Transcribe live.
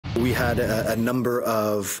We had a number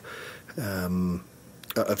of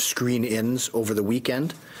screen-ins over the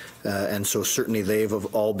weekend, and so certainly they've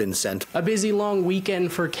all been sent. A busy long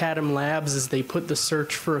weekend for Cadam Labs as they put the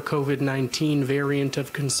search for a COVID-19 variant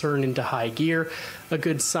of concern into high gear. A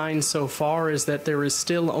good sign so far is that there is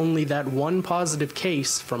still only that one positive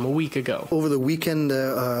case from a week ago. Over the weekend,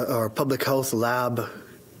 our public health lab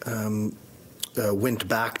went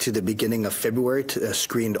back to the beginning of February,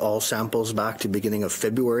 screened all samples back to beginning of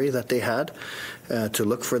February that they had to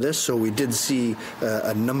look for this. So we did see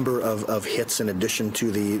a number of hits in addition to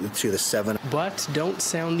the 7. But don't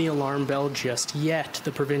sound the alarm bell just yet.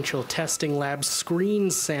 The provincial testing lab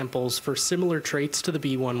screens samples for similar traits to the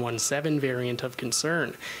B117 variant of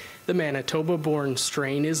concern. The Manitoba-born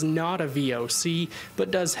strain is not a VOC,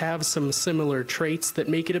 but does have some similar traits that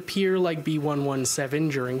make it appear like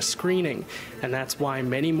B117 during screening. And that's why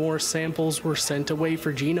many more samples were sent away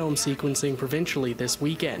for genome sequencing provincially this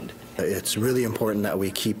weekend. It's really important that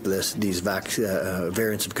we keep these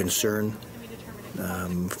variants of concern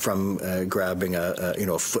from grabbing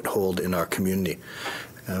a foothold in our community.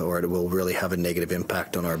 Or it will really have a negative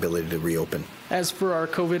impact on our ability to reopen. As for our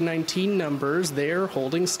COVID-19 numbers, they're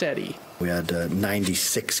holding steady. We had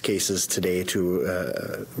 96 cases today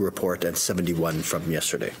to report and 71 from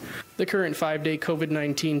yesterday. The current 5-day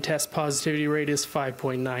COVID-19 test positivity rate is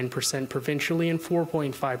 5.9% provincially and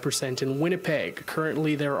 4.5% in Winnipeg.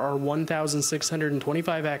 Currently, there are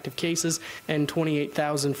 1,625 active cases and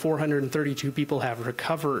 28,432 people have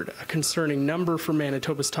recovered. A concerning number for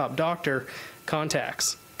Manitoba's top doctor.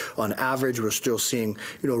 Contacts. On average, we're still seeing,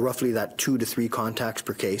 roughly that 2 to 3 contacts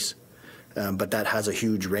per case, but that has a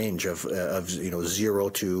huge range of 0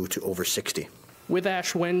 to over 60. With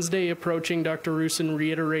Ash Wednesday approaching, Dr. Roussin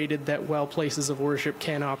reiterated that while places of worship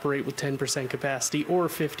can operate with 10% capacity or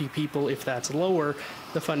 50 people if that's lower,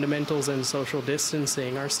 the fundamentals and social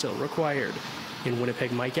distancing are still required. In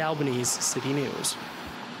Winnipeg, Mike Albanese, City News.